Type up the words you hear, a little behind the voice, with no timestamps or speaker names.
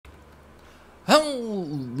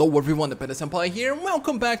Hello everyone, ThePandaSenpai here, and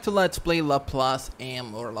welcome back to Let's Play Laplace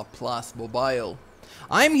M or Laplace Mobile.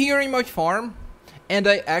 I'm here in my farm, and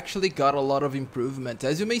I actually got a lot of improvement.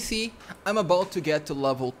 As you may see, I'm about to get to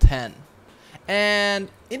level 10. And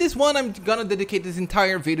in this one, I'm gonna dedicate this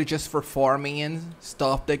entire video just for farming and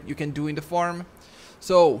stuff that you can do in the farm.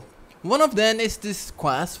 So, one of them is this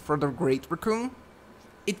quest for the Great Raccoon.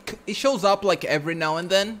 It shows up like every now and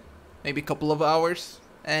then, maybe a couple of hours.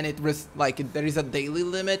 And there is a daily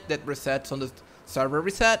limit that resets on the server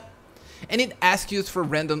reset, and it asks you for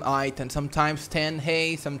random items, sometimes 10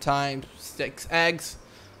 hay, sometimes 6 eggs,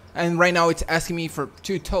 and right now it's asking me for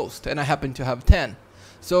 2 toast, and I happen to have 10.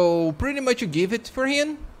 So pretty much you give it for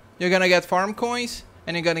him, you're gonna get farm coins,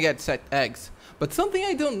 and you're gonna get set eggs. But something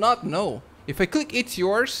I do not know, if I click it's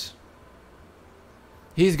yours,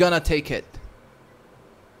 he's gonna take it.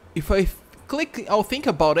 If I click I'll think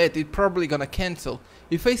about it, it's probably gonna cancel.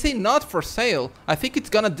 If I say not for sale, I think it's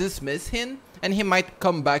gonna dismiss him and he might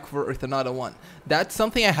come back with another one. That's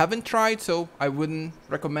something I haven't tried, so I wouldn't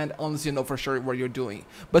recommend unless you know for sure what you're doing.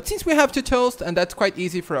 But since we have 2 toast and that's quite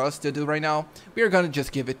easy for us to do right now, we are gonna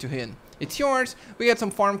just give it to him. It's yours, we get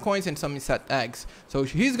some farm coins and some set eggs. So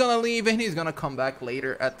he's gonna leave and he's gonna come back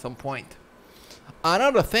later at some point.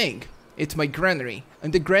 Another thing, it's my granary.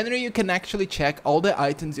 In the granary you can actually check all the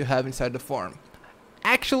items you have inside the farm.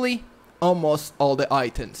 Actually, almost all the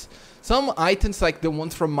items. Some items like the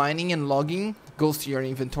ones from mining and logging goes to your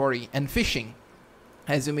inventory, and fishing.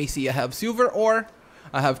 As you may see, I have silver ore,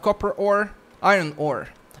 I have copper ore, iron ore,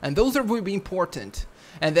 and those are really important.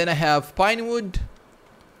 And then I have pine wood,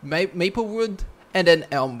 maple wood, and then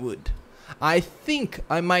elm wood. I think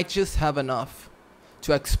I might just have enough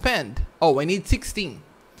to expand. Oh, I need 16.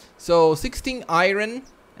 So 16 iron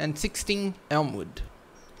and 16 elm wood.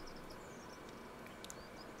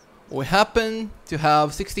 We happen to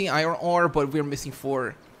have 16 iron ore, but we're missing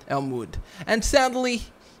 4 elm wood. And sadly,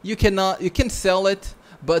 you can sell it,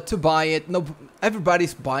 but to buy it, no,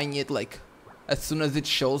 everybody's buying it like as soon as it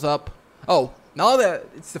shows up. Oh, now that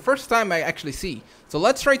it's the first time I actually see. So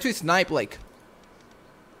let's try to snipe like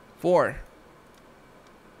 4.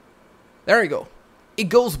 There we go. It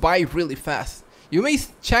goes by really fast. You may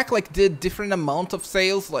check like the different amount of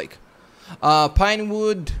sales, like pine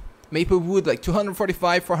wood, maple wood like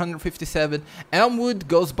 245, 457. Elm wood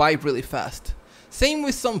goes by really fast. Same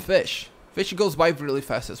with some fish. Fish goes by really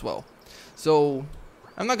fast as well. So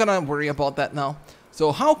I'm not gonna worry about that now.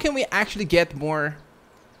 So how can we actually get more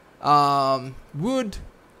wood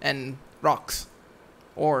and rocks,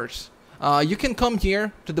 ores? You can come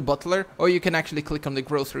here to the butler, or you can actually click on the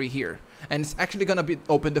grocery here, and it's actually gonna be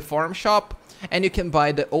open the farm shop, and you can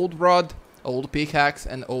buy the old rod, old pickaxe,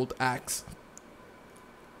 and old axe.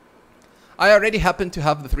 I already happen to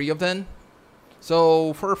have the 3 of them.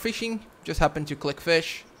 So for fishing, just happen to click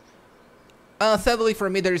fish. Sadly for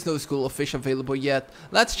me, there is no school of fish available yet.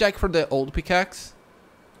 Let's check for the old pickaxe.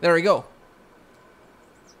 There we go.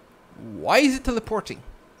 Why is it teleporting?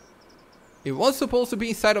 It was supposed to be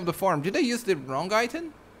inside of the farm. Did I use the wrong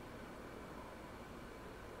item?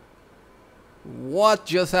 What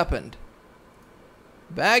just happened?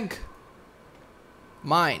 Bag.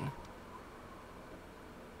 Mine.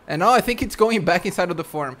 And now I think it's going back inside of the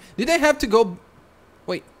farm. Did I have to go...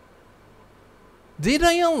 Wait. Did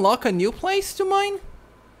I unlock a new place to mine?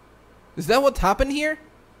 Is that what happened here?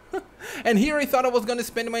 And here I thought I was going to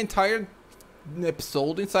spend my entire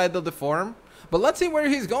episode inside of the farm. But let's see where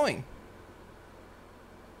he's going.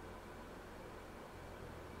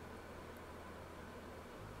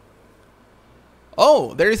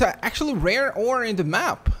 Oh, there is actually rare ore in the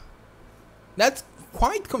map. That's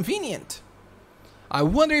quite convenient. I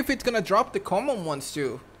wonder if it's gonna drop the common ones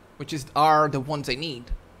too, which are the ones I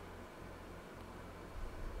need.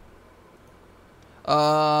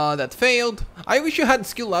 That failed. I wish you had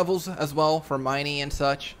skill levels as well for mining and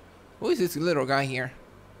such. Who is this little guy here?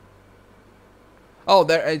 Oh,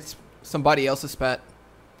 there it's somebody else's pet.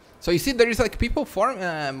 So you see, there is like people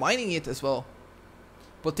mining it as well.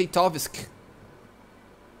 Potatovisk.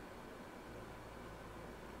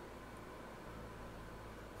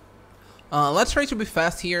 Let's try to be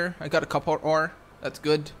fast here. I got a couple ore. That's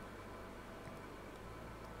good.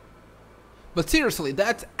 But seriously,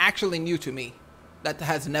 that's actually new to me. That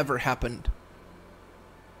has never happened.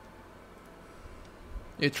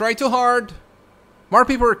 You try too hard. More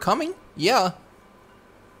people are coming? Yeah.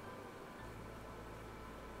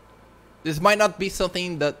 This might not be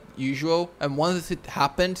something that usual. And once it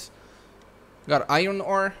happens, got iron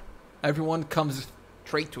ore. Everyone comes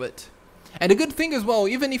straight to it. And a good thing as well,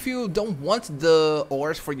 even if you don't want the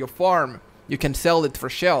ores for your farm, you can sell it for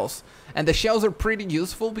shells. And the shells are pretty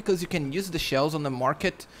useful because you can use the shells on the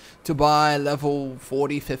market to buy level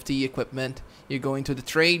 40, 50 equipment. You go into the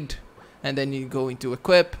trade, and then you go into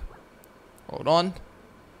equip. Hold on.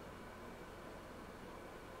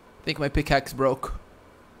 I think my pickaxe broke.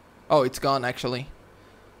 Oh, it's gone actually.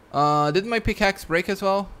 Did my pickaxe break as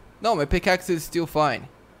well? No, my pickaxe is still fine.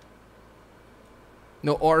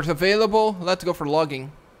 No ores available. Let's go for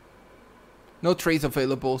logging. No trays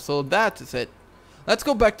available, so that is it. Let's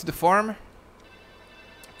go back to the farm.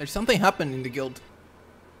 There's something happened in the guild.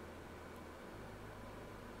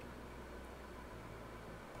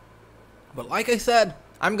 But like I said,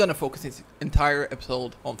 I'm gonna focus this entire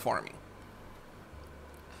episode on farming.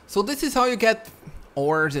 So this is how you get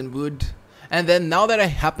ores and wood. And then now that I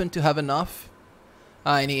happen to have enough,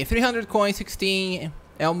 I need 300 coins, 16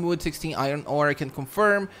 elm wood, 16 iron ore, I can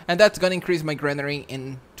confirm. And that's gonna increase my granary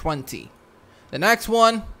in 20. The next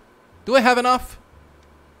one, do I have enough?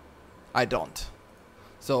 I don't.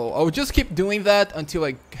 So I'll just keep doing that until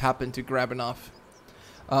I happen to grab enough.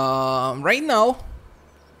 Right now,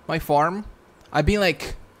 my farm, I've been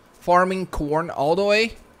like farming corn all the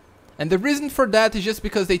way. And the reason for that is just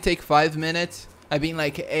because they take 5 minutes. I've been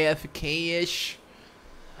like AFK-ish.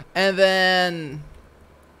 And then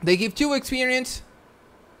they give 2 experience.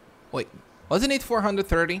 Wait, wasn't it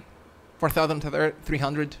 430?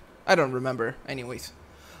 4,300? I don't remember. Anyways.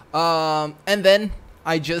 And then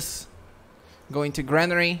I just go into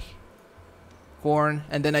granary, corn,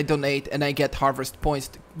 and then I donate and I get harvest points,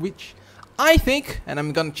 which I think, and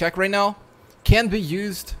I'm gonna check right now, can be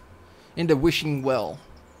used in the wishing well.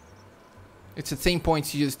 It's the same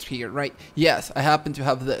points used here, right? Yes, I happen to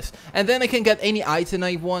have this. And then I can get any item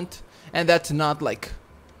I want, and that's not like,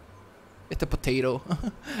 it's a potato.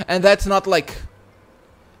 And that's not like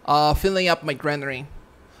filling up my granary.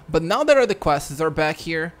 But now that the quests are back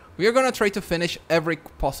here, we are gonna try to finish every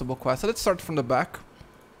possible quest. So let's start from the back.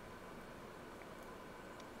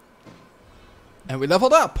 And we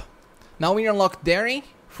leveled up. Now we unlock dairy,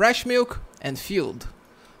 fresh milk, and field.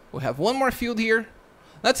 We have one more field here.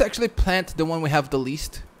 Let's actually plant the one we have the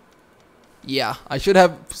least. Yeah, I should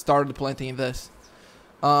have started planting this.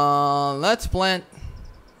 Let's plant.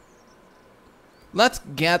 Let's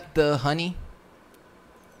get the honey.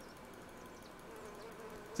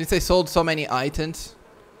 Since I sold so many items.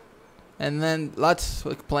 And then let's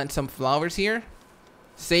plant some flowers here.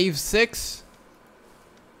 Save 6.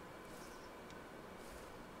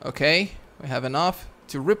 Okay, we have enough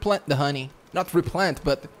to replant the honey. Not replant,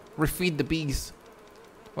 but refeed the bees.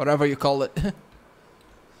 Whatever you call it.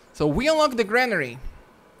 So we unlock the granary.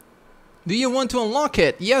 Do you want to unlock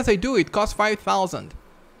it? Yes, I do. It costs 5,000.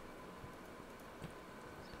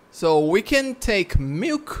 So we can take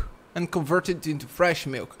milk and convert it into fresh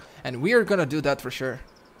milk. And we are gonna do that for sure.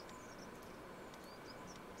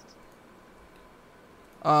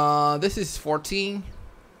 This is 14.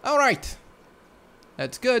 Alright.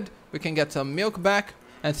 That's good. We can get some milk back.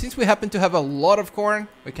 And since we happen to have a lot of corn,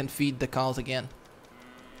 we can feed the cows again.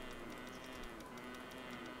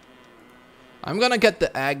 I'm gonna get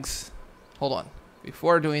the eggs. Hold on.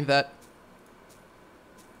 Before doing that,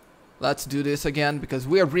 let's do this again because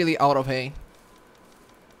we are really out of hay.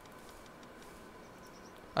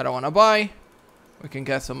 I don't want to buy. We can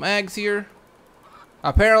get some eggs here.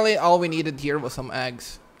 Apparently all we needed here was some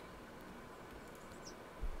eggs.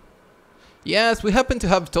 Yes, we happen to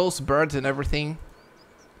have toast birds and everything.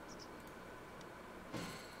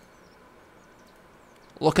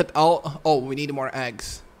 Look at all. Oh, we need more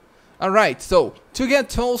eggs. Alright, so to get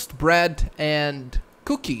toast, bread, and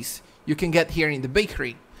cookies, you can get here in the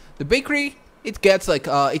bakery. The bakery, it gets like,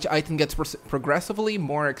 each item gets progressively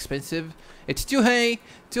more expensive. It's 2 hay,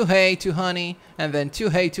 2 hay, 2 honey, and then 2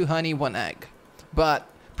 hay, 2 honey, 1 egg. But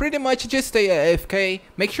pretty much just stay AFK.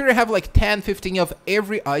 Make sure you have like 10, 15 of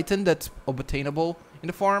every item that's obtainable in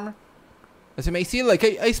the farm. As you may see, like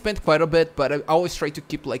I spent quite a bit, but I always try to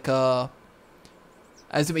keep like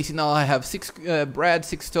as you may see now, I have 6 bread,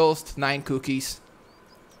 6 toast, 9 cookies.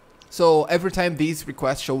 So every time these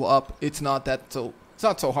requests show up, it's not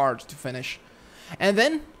so hard to finish. And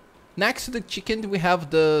then next to the chicken, we have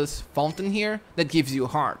this fountain here that gives you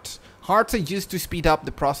hearts. Hearts are used to speed up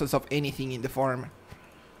the process of anything in the farm.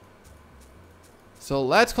 So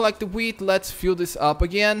let's collect the wheat. Let's fill this up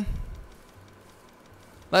again.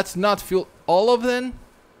 Let's not fill all of them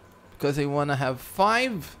because I want to have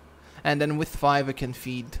 5. And then with 5 I can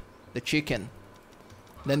feed the chicken.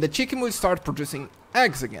 Then the chicken will start producing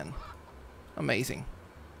eggs again. Amazing.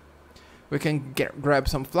 We can grab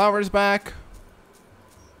some flowers back.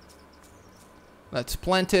 Let's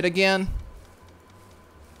plant it again.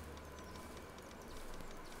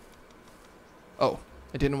 Oh,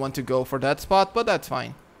 I didn't want to go for that spot, but that's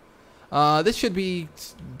fine. This should be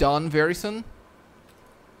done very soon.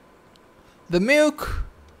 The milk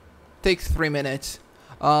takes 3 minutes.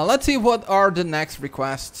 Let's see what are the next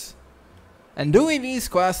requests. And doing these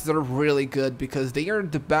quests are really good because they are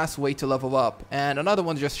the best way to level up. And another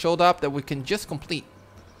one just showed up that we can just complete.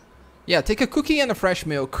 Yeah, take a cookie and a fresh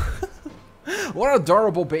milk. What an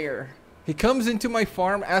adorable bear. He comes into my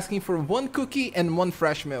farm asking for 1 cookie and 1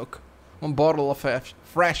 fresh milk. 1 bottle of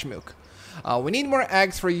fresh milk. We need more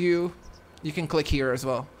eggs for you. You can click here as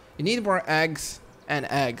well. You need more eggs and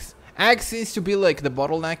eggs. Eggs seems to be like the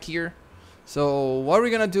bottleneck here. So what we're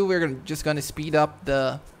gonna do, just gonna speed up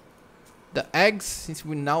the eggs since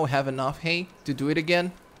we now have enough hay to do it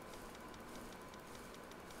again.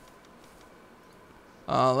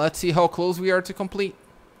 Let's see how close we are to complete.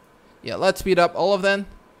 Yeah, let's speed up all of them.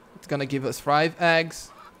 It's gonna give us 5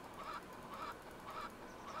 eggs.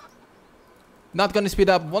 Not gonna speed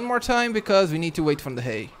up one more time because we need to wait for the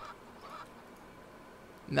hay.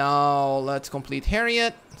 Now let's complete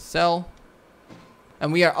Harriet, sell.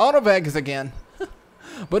 And we are out of eggs again.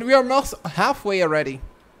 But we are almost halfway already.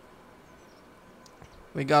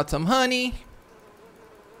 We got some honey.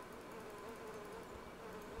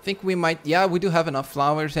 I think we might, yeah, we do have enough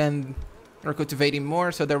flowers and we're cultivating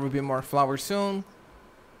more, so there will be more flowers soon.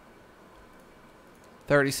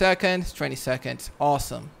 30 seconds, 20 seconds,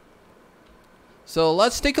 awesome. So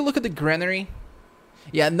let's take a look at the granary.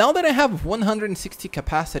 Yeah, now that I have 160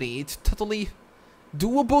 capacity, it's totally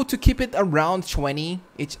doable to keep it around 20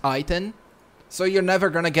 each item. So you're never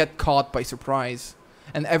gonna get caught by surprise.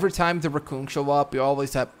 And every time the raccoon show up, you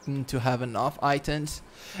always happen to have enough items.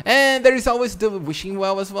 And there is always the wishing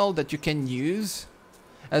well as well that you can use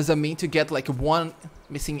as a mean to get like 1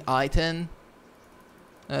 missing item.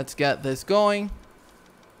 Let's get this going.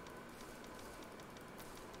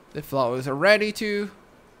 The flowers are ready to.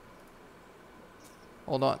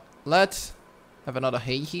 Hold on. Let's have another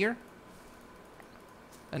hay here.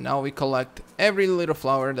 And now we collect every little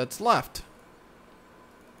flower that's left.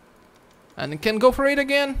 And it can go for it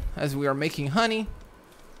again as we are making honey.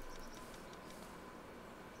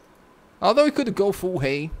 Although we could go full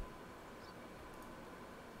hay.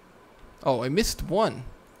 Oh, I missed one.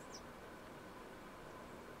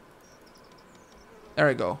 There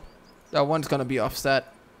we go. That one's gonna be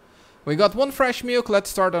offset. We got 1 fresh milk. Let's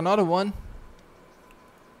start another one.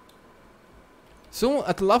 Soon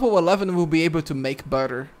at level 11 we'll be able to make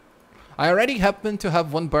butter. I already happen to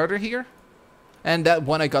have 1 butter here. And that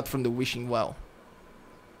one I got from the wishing well.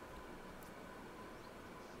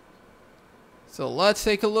 So let's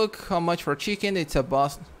take a look how much for chicken. It's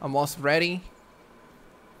almost ready.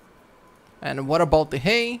 And what about the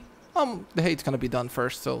hay? The hay is gonna be done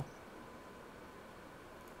first, so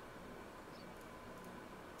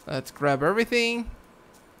let's grab everything.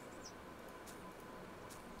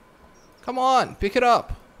 Come on, pick it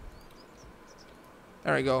up.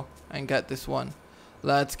 There we go. And get this one.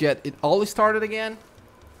 Let's get it all started again.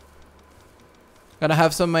 Gonna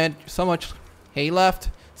have so much hay left.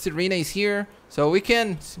 Serena is here, so we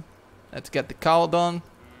can. Let's get the cow done.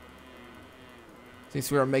 Since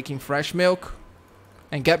we are making fresh milk,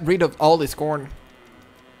 and get rid of all this corn.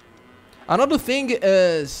 Another thing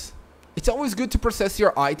is, it's always good to process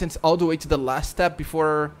your items all the way to the last step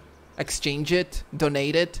before exchange it,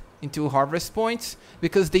 donate it into harvest points,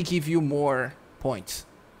 because they give you more points.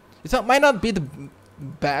 Might not be the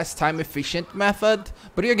best time efficient method,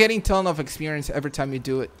 but you're getting a ton of experience every time you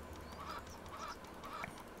do it.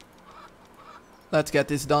 Let's get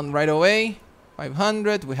this done right away.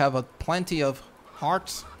 500. We have plenty of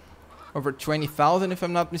hearts, over 20,000 if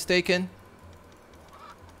I'm not mistaken.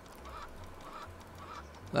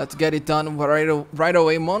 Let's get it done right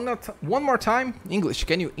away. One more time. English,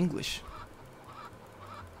 can you English?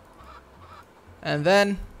 And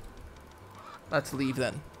then let's leave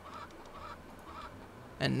then.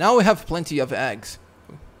 And now we have plenty of eggs.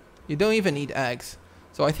 You don't even need eggs.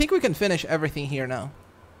 So I think we can finish everything here now.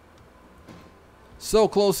 So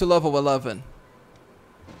close to level 11.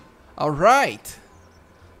 Alright.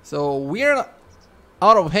 So we're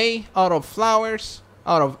out of hay, out of flowers,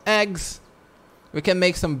 out of eggs. We can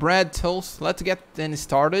make some bread toast. Let's get then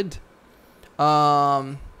started.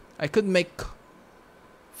 I could make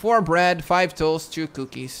 4 bread, 5 toast, 2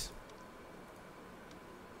 cookies.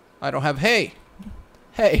 I don't have hay.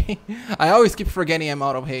 Hey, I always keep forgetting I'm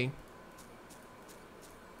out of hay.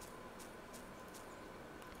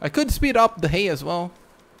 I could speed up the hay as well,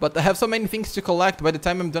 but I have so many things to collect. By the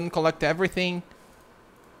time I'm done collect everything,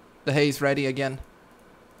 the hay is ready again.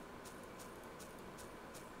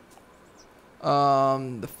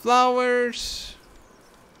 The flowers.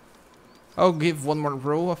 I'll give one more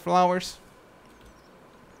row of flowers.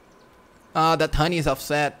 That honey is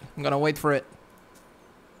offset. I'm gonna wait for it.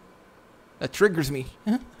 That triggers me.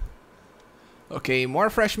 Okay, more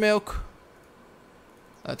fresh milk.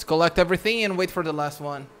 Let's collect everything and wait for the last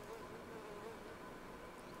one.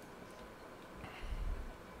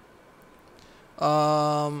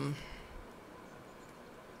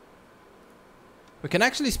 We can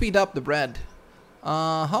actually speed up the bread.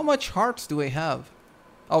 How much hearts do I have?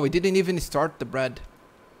 Oh, we didn't even start the bread.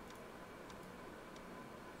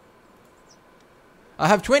 I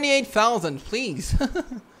have 28,000, please.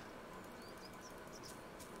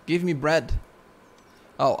 Give me bread.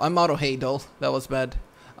 Oh, I'm out of hay though. That was bad.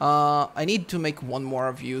 I need to make one more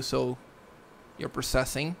of you, so you're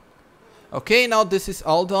processing. Okay, now this is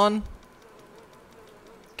all done.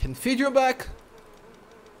 Can feed you back.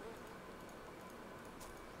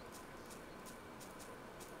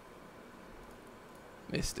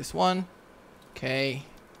 Missed this one. Okay.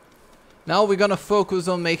 Now we're gonna focus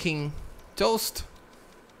on making toast.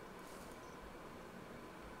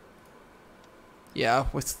 Yeah,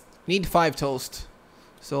 we need 5 toast.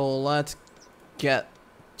 So let's get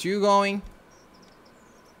 2 going.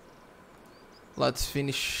 Let's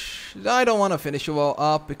finish. I don't want to finish it all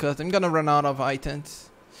up because I'm gonna run out of items.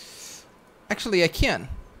 Actually, I can.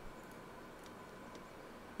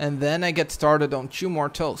 And then I get started on 2 more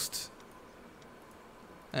toasts.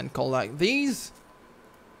 And collect these.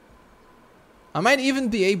 I might even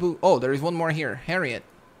be able... Oh, there is one more here. Harriet.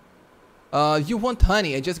 You want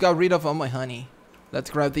honey. I just got rid of all my honey. Let's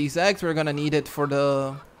grab these eggs. We're gonna need it for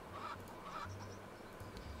the...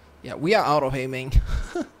 Yeah, we are out of hay, man.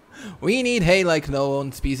 We need hay like no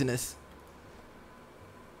one's business.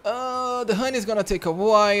 The honey is gonna take a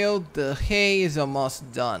while. The hay is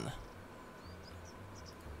almost done.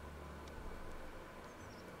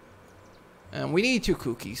 And we need 2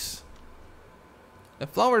 cookies. The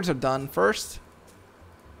flowers are done first.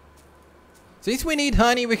 Since we need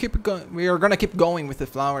honey, we are gonna keep going with the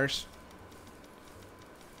flowers.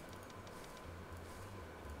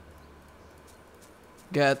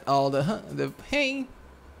 Get all the hay.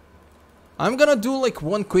 I'm gonna do like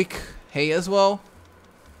one quick hay as well.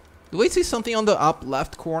 Do I see something on the up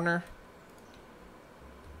left corner?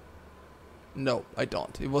 No, I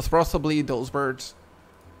don't. It was possibly those birds.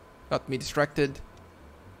 Got me distracted.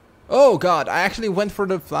 Oh god, I actually went for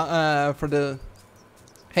the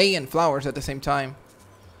hay and flowers at the same time.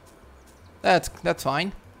 That's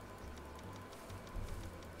fine.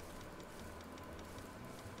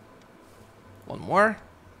 One more.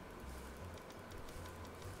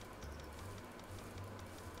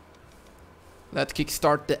 Let's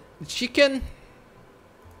kickstart the chicken.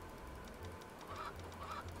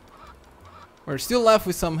 We're still left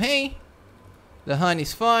with some hay. The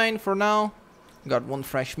honey's fine for now. Got 1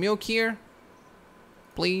 fresh milk here.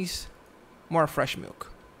 Please. More fresh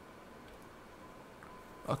milk.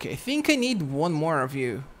 Okay, I think I need 1 more of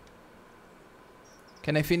you.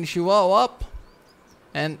 Can I finish you all up?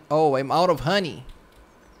 And oh, I'm out of honey.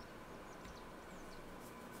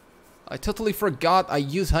 I totally forgot I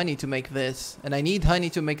use honey to make this. And I need honey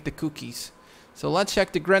to make the cookies. So let's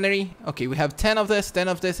check the granary. Okay, we have 10 of this, 10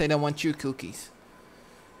 of this. I don't want 2 cookies.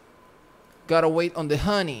 Gotta wait on the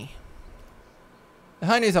honey. The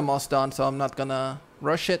honey is almost done, so I'm not gonna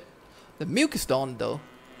rush it. The milk is done though.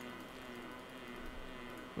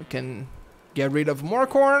 We can get rid of more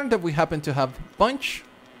corn that we happen to have a bunch.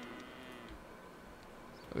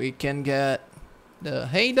 We can get the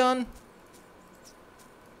hay done.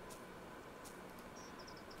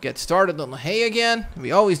 Get started on the hay again.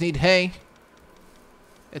 We always need hay.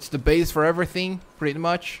 It's the base for everything, pretty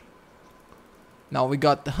much. Now we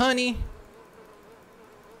got the honey.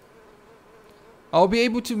 I'll be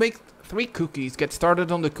able to make 3 cookies. Get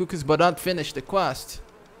started on the cookies, but not finish the quest.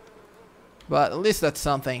 But at least that's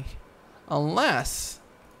something. Unless...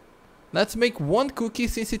 Let's make 1 cookie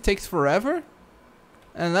since it takes forever.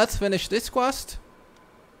 And let's finish this quest.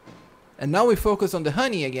 And now we focus on the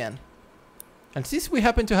honey again. And since we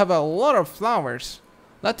happen to have a lot of flowers,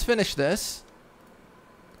 let's finish this.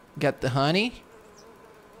 Get the honey.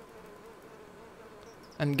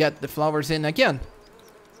 And get the flowers in again.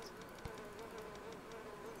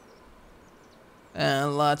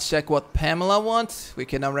 And let's check what Pamela wants. We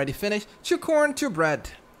can already finish. 2 corn, 2 bread.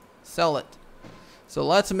 Sell it. So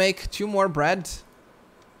let's make 2 more breads.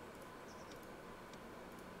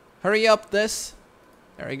 Hurry up this.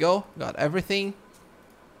 There we go. Got everything.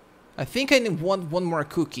 I think I need one more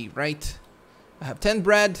cookie, right? I have 10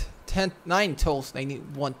 bread, 9 toast. I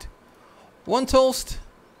need 1 toast,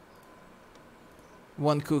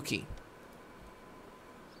 1 cookie.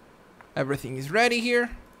 Everything is ready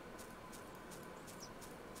here.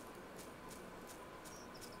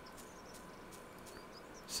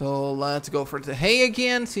 So let's go for the hay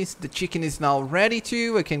again. Since the chicken is now ready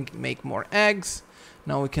to, I can make more eggs.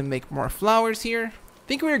 Now we can make more flowers here.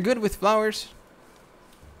 Think we're good with flowers.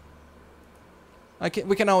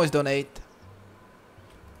 We can always donate.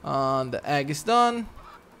 The egg is done.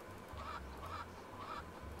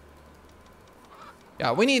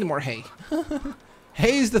 Yeah, we need more hay.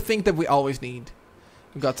 Hay is the thing that we always need.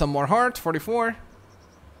 We got some more hearts, 44.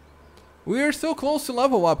 We are so close to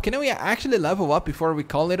level up. Can we actually level up before we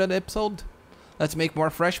call it an episode? Let's make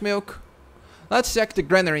more fresh milk. Let's check the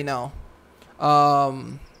granary now.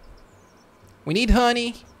 We need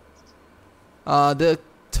honey. The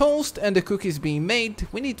toast and the cookies being made.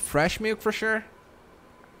 We need fresh milk for sure.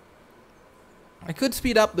 I could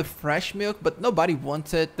speed up the fresh milk, but nobody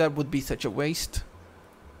wants it. That would be such a waste.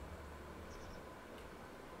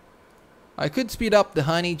 I could speed up the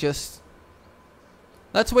honey, just...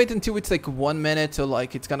 Let's wait until it's like 1 minute, so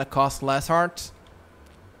like it's gonna cost less hearts.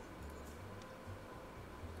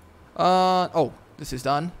 Oh, this is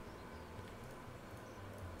done.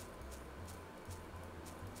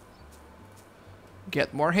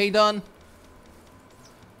 Get more hay done.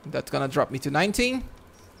 That's gonna drop me to 19.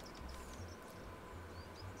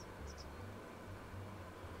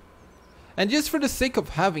 And just for the sake of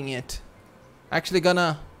having it, actually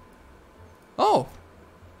gonna... Oh,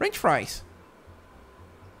 French fries.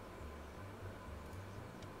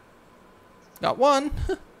 Got one.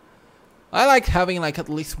 I like having like at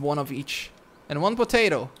least one of each. And one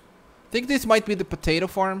potato. Think this might be the potato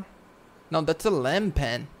farm? No, that's a lamb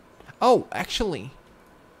pen. Oh, actually,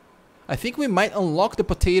 I think we might unlock the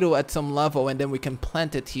potato at some level and then we can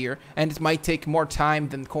plant it here. And it might take more time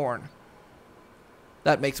than corn.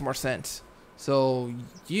 That makes more sense. So,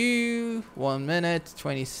 1 minute,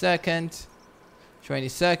 20 seconds. 20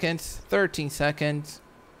 seconds, 13 seconds.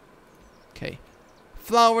 Okay.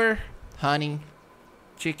 Flour, honey,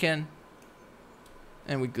 chicken,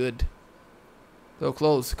 and we're good. So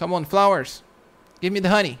close. Come on, flowers. Give me the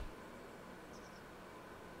honey.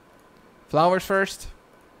 Flowers first.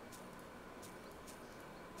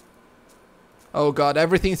 Oh god,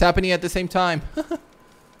 everything's happening at the same time.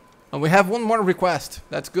 And we have one more request.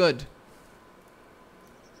 That's good.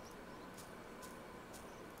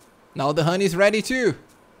 Now the honey's ready too.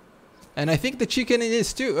 And I think the chicken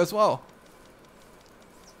is too as well.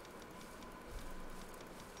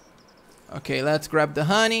 Okay, let's grab the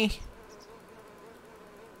honey.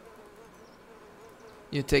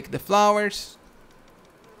 You take the flowers.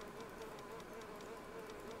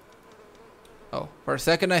 Oh, for a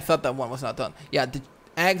second I thought that one was not done. Yeah, the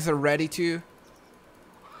eggs are ready too.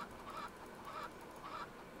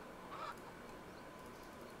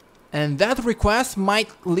 And that request might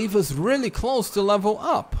leave us really close to level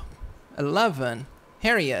up. 11.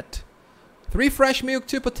 Harriet. 3 fresh milk,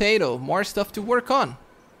 2 potato. More stuff to work on.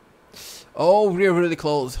 Oh, we're really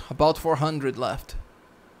close. About 400 left.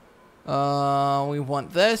 We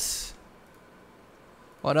want this.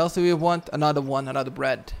 What else do we want? Another one, another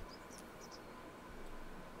bread.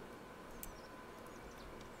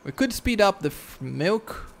 We could speed up the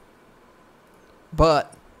milk.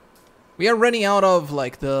 But we are running out of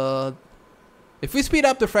like the... If we speed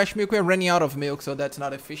up the fresh milk, we're running out of milk, so that's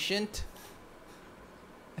not efficient.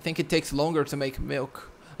 I think it takes longer to make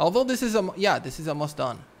milk. Although this is yeah, this is almost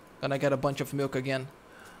done. Gonna get a bunch of milk again.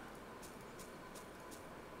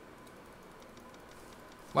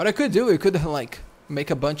 What I could do, we could like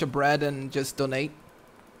make a bunch of bread and just donate.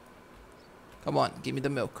 Come on, give me the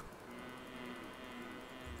milk.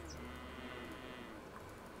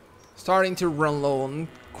 Starting to run low on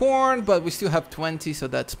corn, but we still have 20, so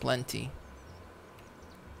that's plenty.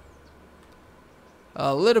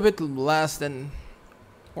 A little bit less than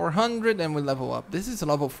 400 and we level up. This is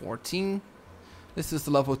level 14. This is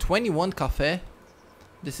level 21 cafe.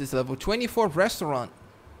 This is level 24 restaurant.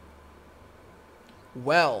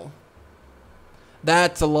 Well,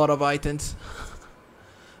 that's a lot of items.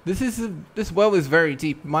 This well is very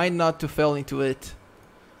deep. Mind not to fall into it.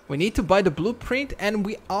 We need to buy the blueprint and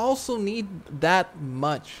we also need that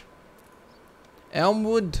much.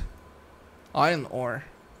 Elmwood iron ore.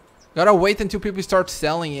 Gotta wait until people start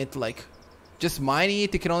selling it, like just mining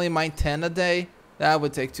it. You can only mine 10 a day. That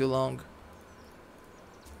would take too long.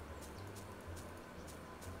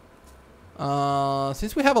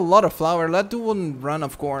 Since we have a lot of flour, let's do one run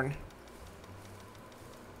of corn.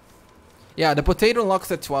 Yeah, the potato unlocks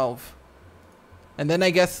at 12. And then I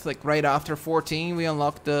guess like right after 14 we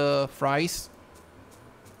unlock the fries.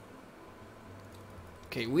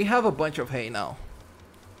 Okay, we have a bunch of hay now.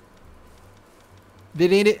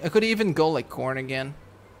 I could even go like corn again.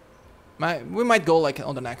 We might go like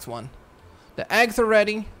on the next one. The eggs are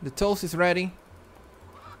ready. The toast is ready.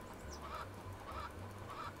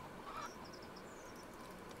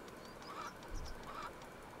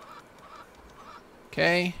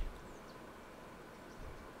 Okay.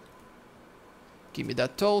 Give me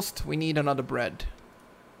that toast. We need another bread.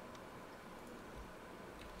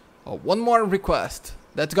 Oh, one more request.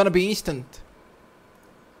 That's gonna be instant.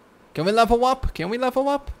 Can we level up? Can we level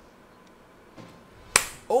up?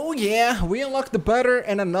 Oh yeah, we unlocked the butter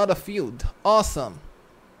and another field. Awesome.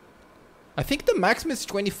 I think the maximum is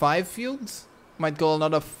 25 fields. Might go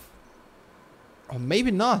another... or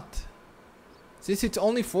maybe not. Since it's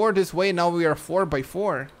only 4 this way, now we are 4 by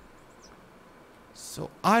 4. So,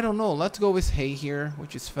 I don't know. Let's go with hay here,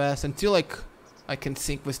 which is fast. Until like I can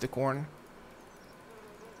sync with the corn.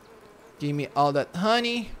 Give me all that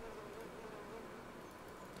honey.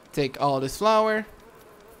 Take all this flour.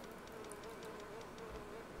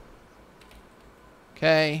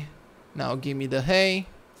 Okay. Now give me the hay.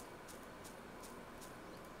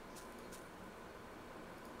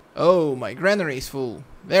 Oh, my granary is full.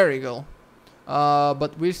 There you go.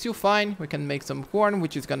 But we're still fine. We can make some corn,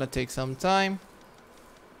 which is gonna take some time.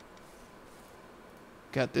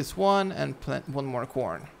 Get this one and plant one more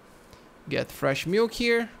corn. Get fresh milk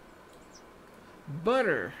here.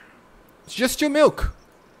 Butter. It's just 2 milk.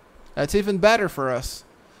 That's even better for us.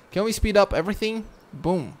 Can we speed up everything?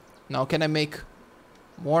 Boom. Now can I make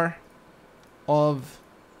more of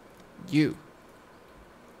you?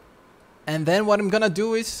 And then what I'm gonna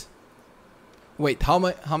do is... wait,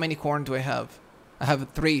 how many corn do I have? I have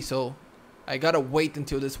 3, so I gotta wait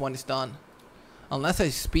until this one is done. Unless I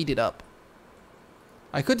speed it up.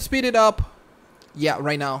 I could speed it up. Yeah,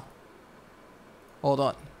 right now. Hold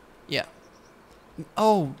on. Yeah.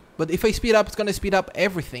 Oh, but if I speed up, it's gonna speed up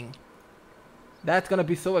everything. That's gonna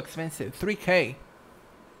be so expensive. 3K.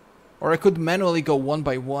 Or I could manually go 1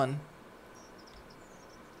 by 1.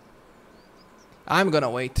 I'm gonna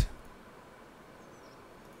wait.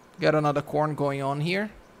 Got another corn going on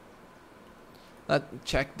here. Let's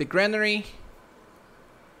check the granary.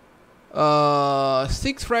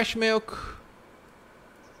 6 fresh milk.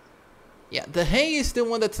 Yeah, the hay is the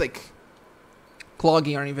one that's like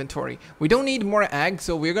clogging our inventory. We don't need more eggs,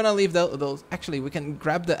 so we're gonna leave those. Actually, we can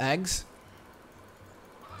grab the eggs.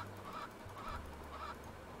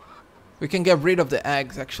 We can get rid of the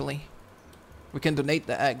eggs, actually. We can donate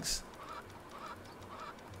the eggs.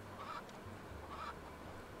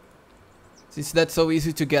 Since that's so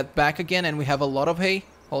easy to get back again and we have a lot of hay.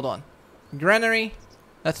 Hold on. Granary.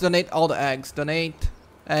 Let's donate all the eggs. Donate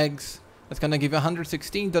eggs. That's gonna give you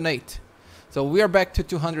 116. Donate. So we are back to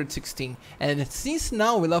 216. And since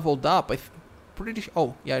now we leveled up, I'm pretty sure...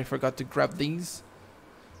 oh, yeah, I forgot to grab these.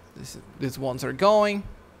 These ones are going.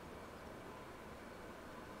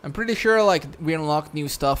 I'm pretty sure like we unlocked new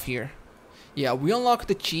stuff here. Yeah, we unlocked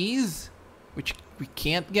the cheese, which we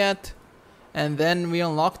can't get. And then we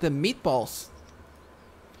unlock the meatballs,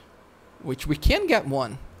 which we can get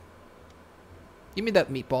one. Give me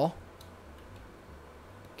that meatball.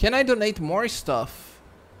 Can I donate more stuff?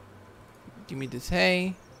 Give me this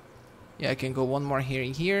hay. Yeah, I can go one more here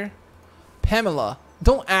and here. Pamela,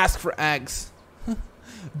 don't ask for eggs.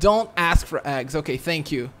 Don't ask for eggs. Okay,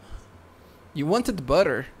 thank you. You wanted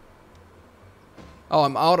butter. Oh,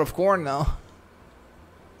 I'm out of corn now.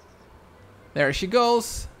 There she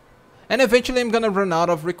goes. And eventually I'm gonna run out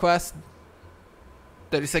of requests.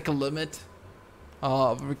 There is like a limit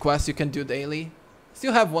of requests you can do daily.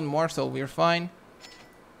 Still have one more, so we're fine.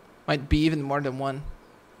 Might be even more than one.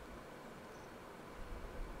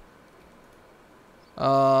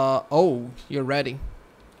 Oh, you're ready.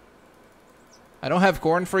 I don't have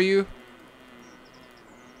corn for you.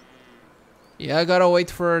 Yeah, I gotta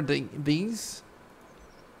wait for these.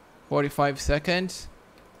 45 seconds.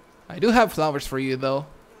 I do have flowers for you though.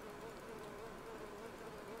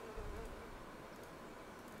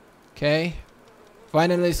 Okay.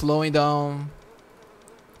 Finally slowing down.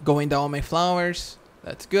 Going down my flowers.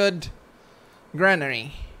 That's good.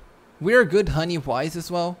 Granary. We're good honey wise as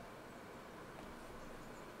well.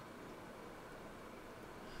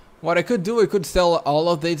 What I could do, I could sell all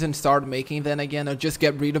of these and start making then again. I'll just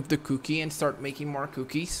get rid of the cookie and start making more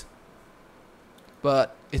cookies.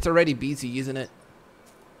 But it's already busy, isn't it?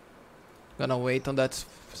 Gonna wait on that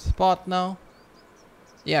spot now.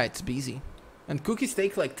 Yeah, it's busy. And cookies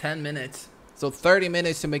take like 10 minutes. So 30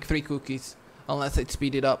 minutes to make 3 cookies. Unless I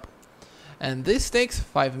speed it up. And this takes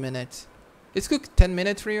 5 minutes. It's cooked 10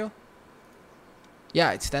 minutes for you?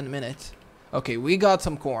 Yeah, it's 10 minutes. Okay, we got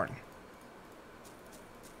some corn.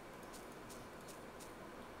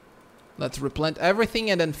 Let's replant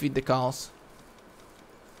everything and then feed the cows.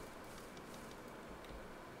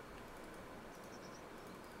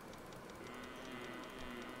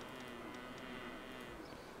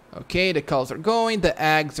 Okay, the cows are going. The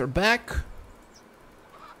eggs are back.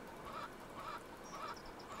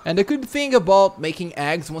 And the good thing about making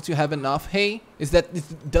eggs once you have enough hay is that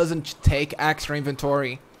it doesn't take extra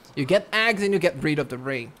inventory. You get eggs and you get rid of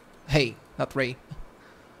the hay, not ray.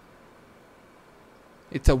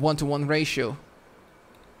 It's a 1-to-1 ratio.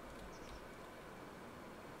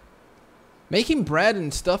 Making bread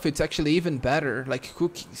and stuff, it's actually even better, like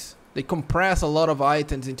cookies. They compress a lot of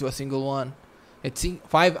items into a single one. It's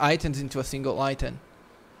 5 items into a single item.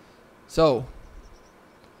 So,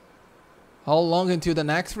 how long until the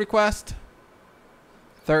next request?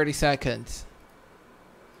 30 seconds.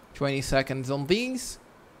 20 seconds on these.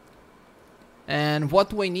 And what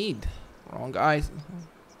do I need? Wrong guys.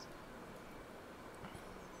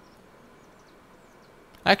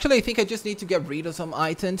 Actually, I think I just need to get rid of some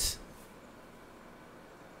items.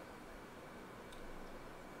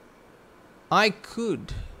 I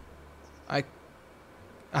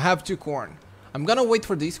have 2 corn. I'm gonna wait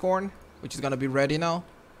for this corn, which is gonna be ready now.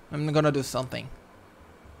 I'm gonna do something.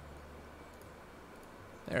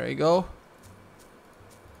 There we go.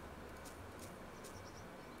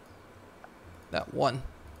 That one.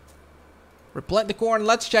 Replant the corn.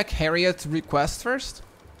 Let's check Harriet's request first.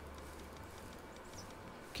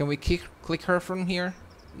 Can we click her from here?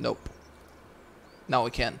 Nope. Now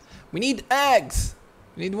we can. We need eggs.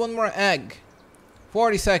 We need 1 more egg.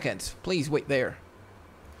 40 seconds. Please wait there.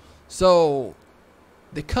 So,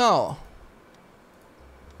 the cow.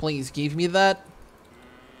 Please give me that.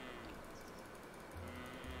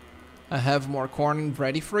 I have more corn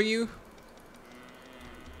ready for you.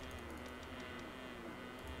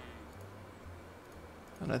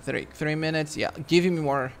 Another 3 minutes. Yeah, give me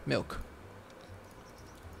more milk.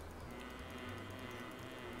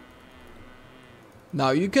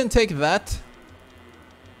 Now you can take that.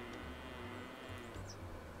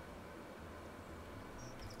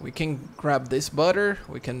 We can grab this butter.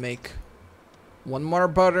 We can make 1 more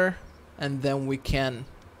butter. And then we can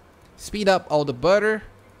speed up all the butter.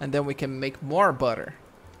 And then we can make more butter.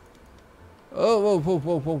 Oh,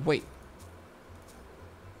 whoa, wait.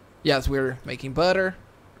 Yes, we're making butter.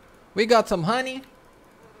 We got some honey.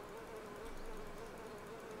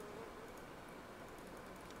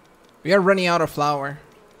 We are running out of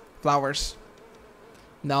flowers.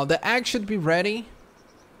 Now the egg should be ready.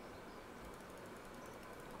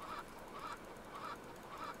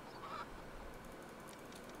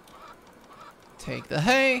 Take the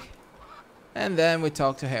hay. And then we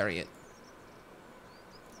talk to Harriet.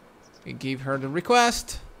 We give her the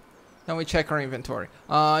request. And we check our inventory.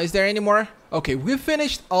 Is there any more? Okay, we've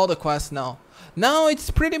finished all the quests now. Now it's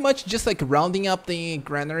pretty much just like rounding up the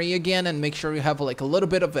granary again and make sure you have like a little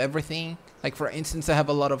bit of everything. Like for instance, I have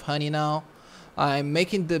a lot of honey now. I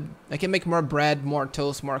can make more bread, more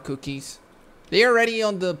toast, more cookies. They are already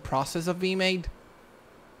on the process of being made.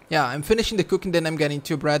 Yeah, I'm finishing the cooking, then I'm getting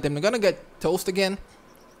to bread. Then I'm gonna get toast again.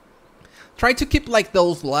 Try to keep like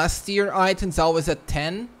those last tier items always at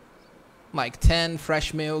 10. Like 10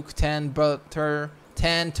 fresh milk, 10 butter,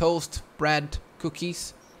 10 toast, bread,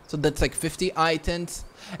 cookies. So that's like 50 items.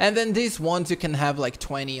 And then these ones you can have like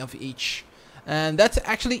 20 of each. And that's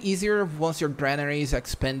actually easier once your granary is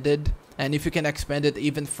expanded. And if you can expand it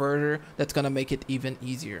even further, that's gonna make it even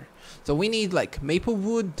easier. So we need like maple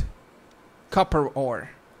wood, copper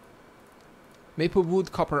ore. Maple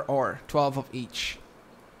wood, copper ore, 12 of each.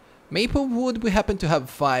 Maple wood we happen to have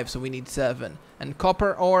 5, so we need 7. And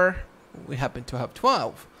copper ore we happen to have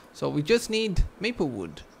 12. So we just need maple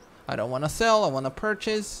wood. I don't want to sell, I want to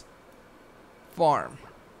purchase. Farm.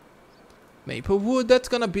 Maple wood, that's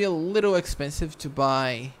gonna be a little expensive to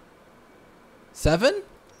buy. 7?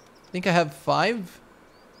 I think I have 5.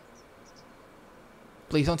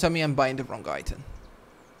 Please don't tell me I'm buying the wrong item.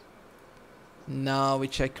 Now we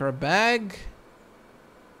check our bag.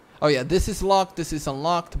 Oh yeah, this is locked, this is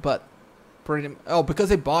unlocked, but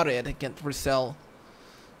because I bought it, I can't resell.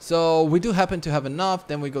 So we do happen to have enough.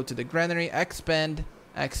 Then we go to the granary, expand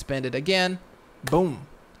it again. Boom.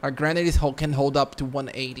 Our granaries can hold up to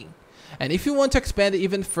 180. And if you want to expand it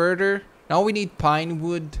even further, now we need pine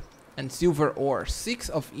wood and silver ore, 6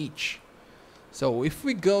 of each. So if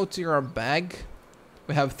we go to our bag,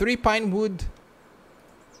 we have 3 pine wood.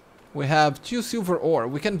 We have 2 silver ore.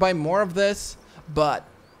 We can buy more of this, but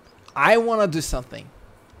I want to do something.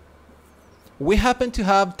 We happen to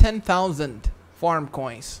have 10,000 farm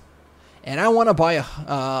coins, and I want to buy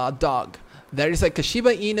a dog. There is like a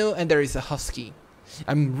Shiba Inu and there is a husky.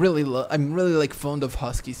 I'm really like fond of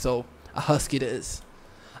husky, so a husky it is.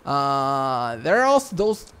 There are also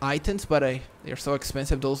those items, but they're so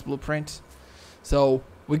expensive, those blueprints. So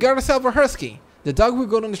we got ourselves a husky. The dog we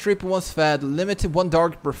got on the trip once fed, limited 1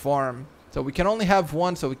 dog per farm. So we can only have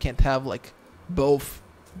 1, so we can't have like both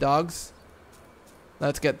dogs.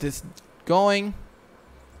 Let's get this going.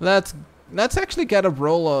 Let's actually get a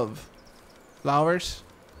roll of flowers,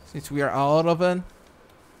 since we are out of it.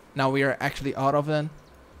 Now we are actually out of it.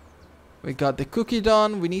 We got the cookie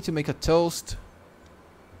done. We need to make a toast.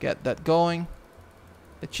 Get that going.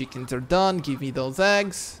 The chickens are done. Give me those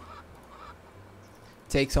eggs.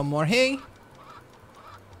 Take some more hay.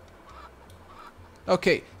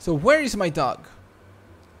 Okay, so where is my dog?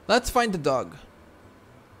 Let's find the dog.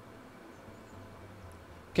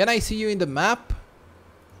 Can I see you in the map?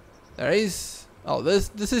 There is... Oh,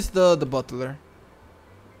 this is the butler.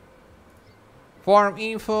 Farm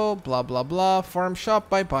info, blah blah blah. Farm shop,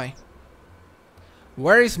 bye bye.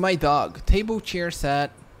 Where is my dog? Table, chair,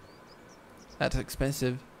 set. That's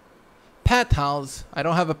expensive. Pet house. I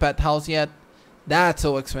don't have a pet house yet. That's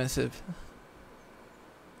so expensive.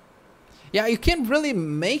 Yeah, you can't really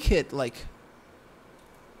make it like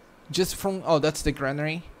just from... Oh, that's the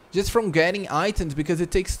granary. Just from getting items, because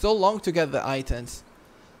it takes so long to get the items.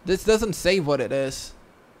 This doesn't say what it is.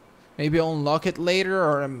 Maybe I'll unlock it later,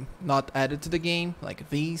 or I'm not added to the game. Like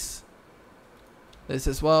these. This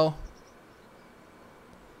as well.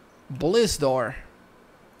 Bliss door.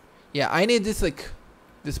 Yeah, I need this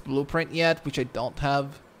this blueprint yet, which I don't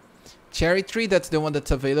have. Cherry tree, that's the one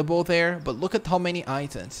that's available there. But look at how many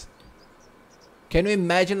items. Can you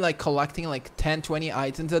imagine like collecting like 10-20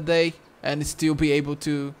 items a day and still be able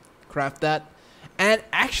to craft that? And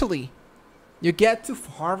actually, you get to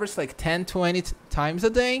harvest like 10-20 times a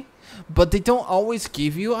day, but they don't always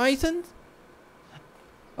give you items.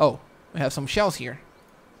 Oh, we have some shells here.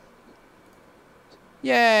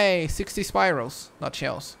 Yay, 60 spirals, not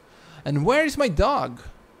shells. And where is my dog?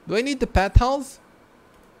 Do I need the pet house?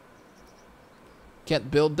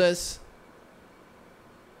 Can't build this.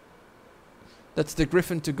 That's the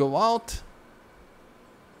griffin to go out.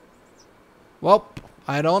 Well,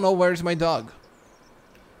 I don't know where's my dog.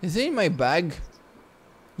 Is he in my bag?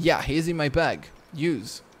 Yeah, he's in my bag.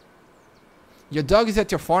 Use. Your dog is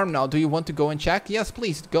at your farm now. Do you want to go and check? Yes,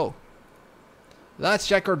 please, go. Let's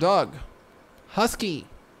check our dog. Husky.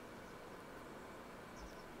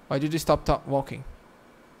 Why did you stop walking?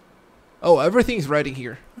 Oh, everything's ready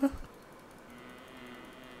here. Do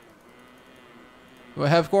I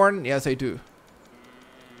have corn? Yes, I do.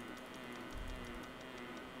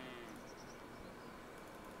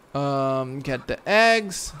 Get the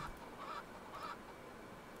eggs.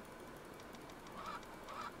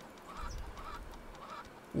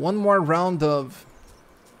 One more round of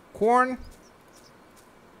corn.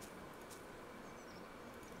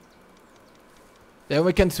 Then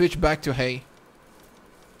we can switch back to hay.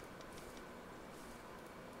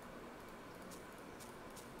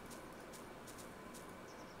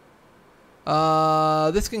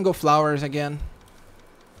 This can go flowers again.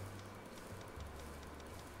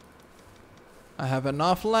 I have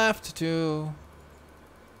enough left to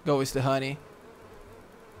go with the honey.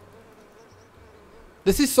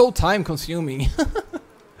 This is so time consuming.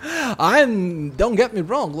 Don't get me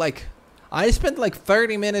wrong, like I spent like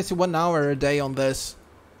 30 minutes to 1 hour a day on this.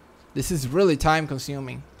 This is really time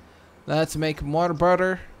consuming. Let's make more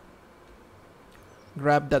butter.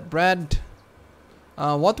 Grab that bread.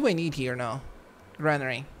 What do I need here now?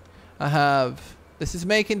 Granary. I have... This is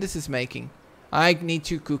making. I need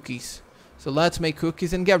 2 cookies. So let's make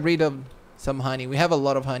cookies and get rid of some honey. We have a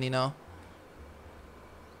lot of honey now.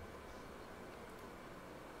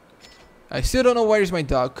 I still don't know where is my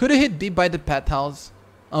dog. Could it be by the pet house?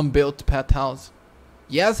 Unbuilt pet house.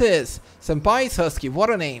 Yes, it is. Senpai is Husky. What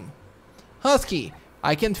a name. Husky,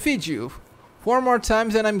 I can feed you 4 more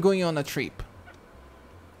times and I'm going on a trip.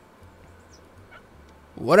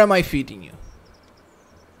 What am I feeding you?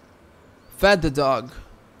 Fed the dog.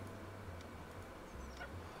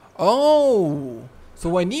 Oh,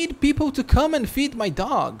 so I need people to come and feed my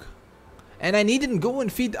dog. And I needn't go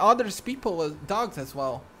and feed others people's dogs as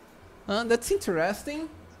well. That's interesting.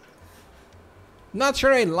 Not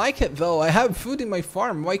sure I like it though. I have food in my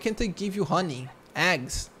farm. Why can't I give you honey,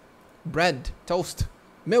 eggs, bread, toast,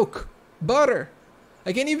 milk, butter?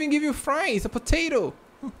 I can even give you fries, a potato.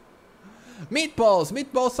 Meatballs.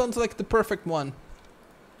 Meatballs sounds like the perfect one.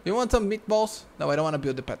 You want some meatballs? No, I don't want to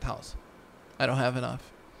build a pet house. I don't have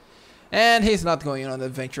enough. And he's not going on an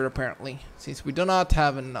adventure apparently, since we do not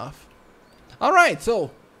have enough. Alright,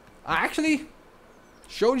 so I actually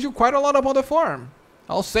showed you quite a lot about the farm.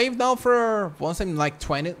 I'll save now for once I'm like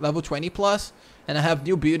level 20 plus, and I have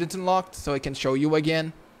new buildings unlocked, so I can show you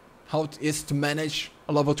again how it is to manage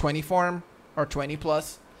a level 20 farm, or 20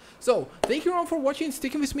 plus. So, thank you all for watching and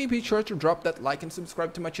sticking with me. Be sure to drop that like and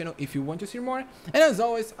subscribe to my channel if you want to see more. And as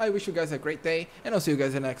always, I wish you guys a great day, and I'll see you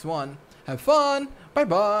guys in the next one. Have fun. Bye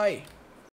bye.